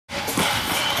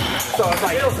So it's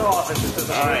like, it'll go off and just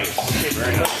doesn't work.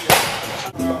 Very nice.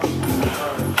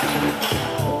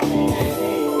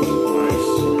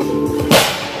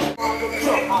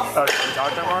 Oh, did you talk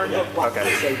to him already? Okay.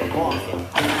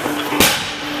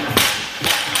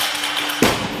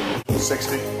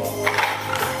 60.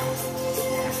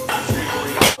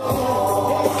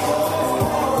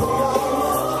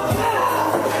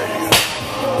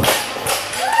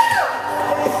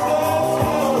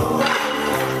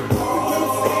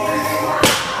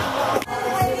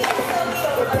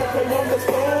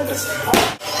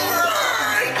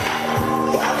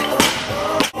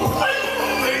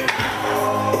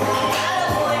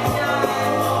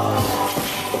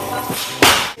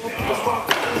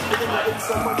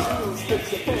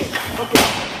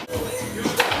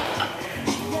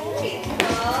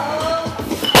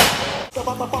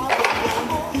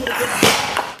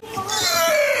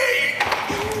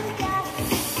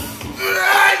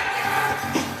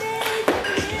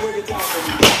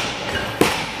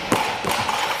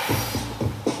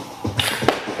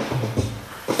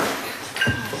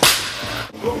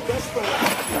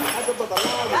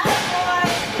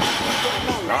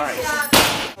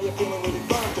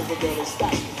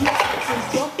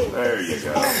 There you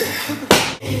go.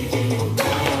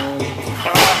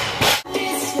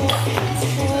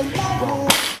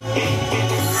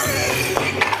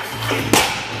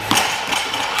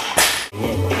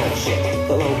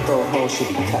 The little girl hole should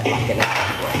be cut like an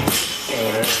apple.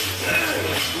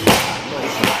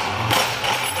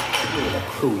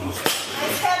 Cruise.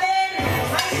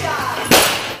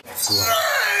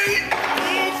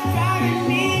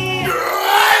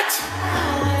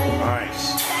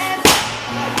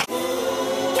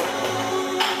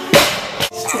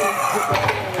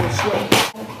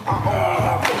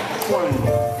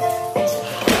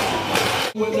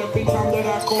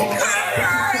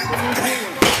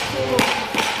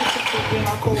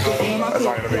 That's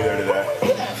not going to be there today.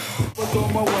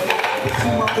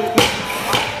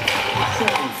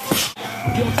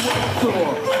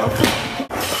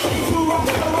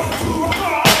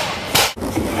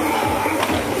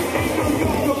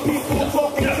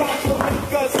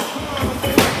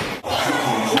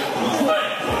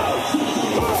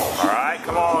 All right,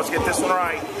 come on, let's get this one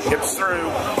right. Get us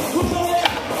through.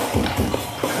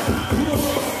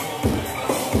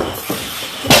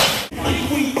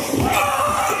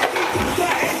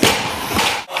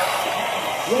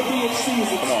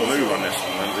 Come on, move on this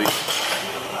one, Lindsay.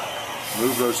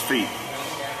 Move those feet.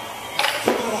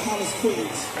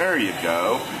 There you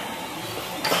go.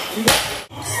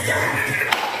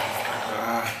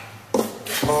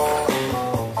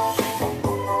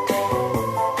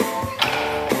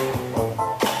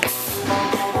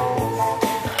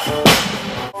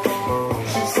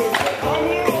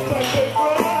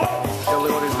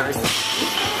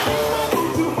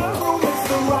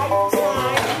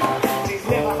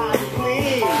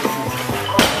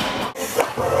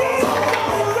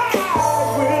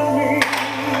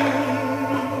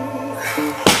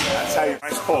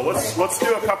 Let's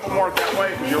do a couple more that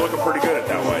way because you're looking pretty good at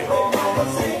that way.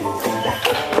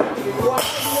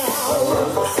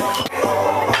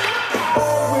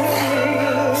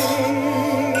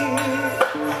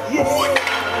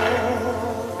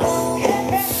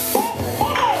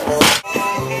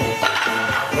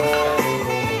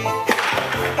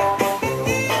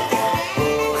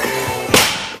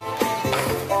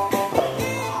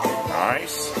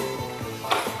 Nice.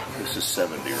 This is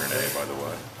 70, Renee, by the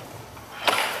way.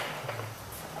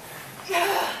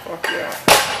 Fuck yeah.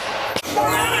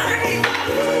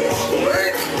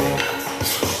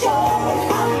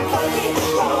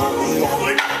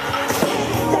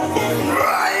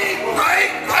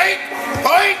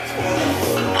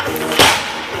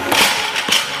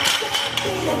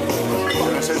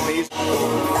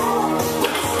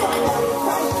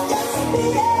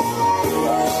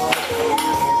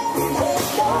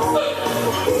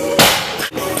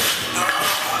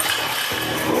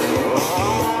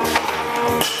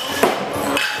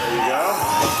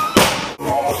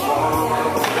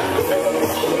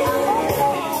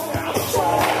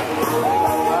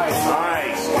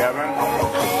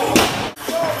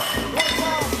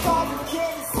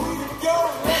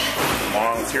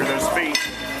 Hear those feet.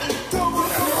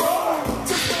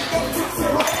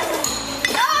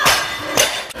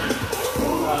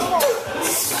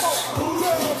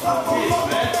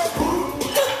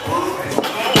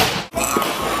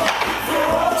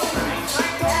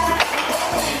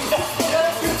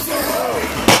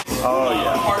 Oh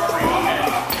yeah.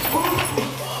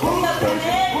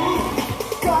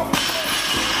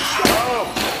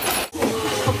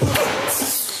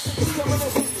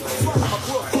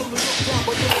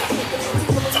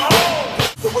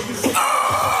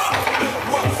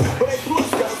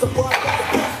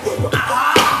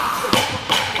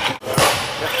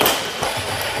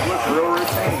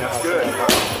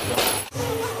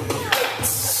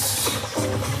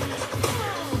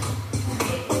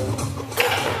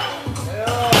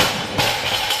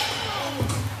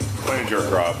 jerk,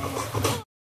 Rob.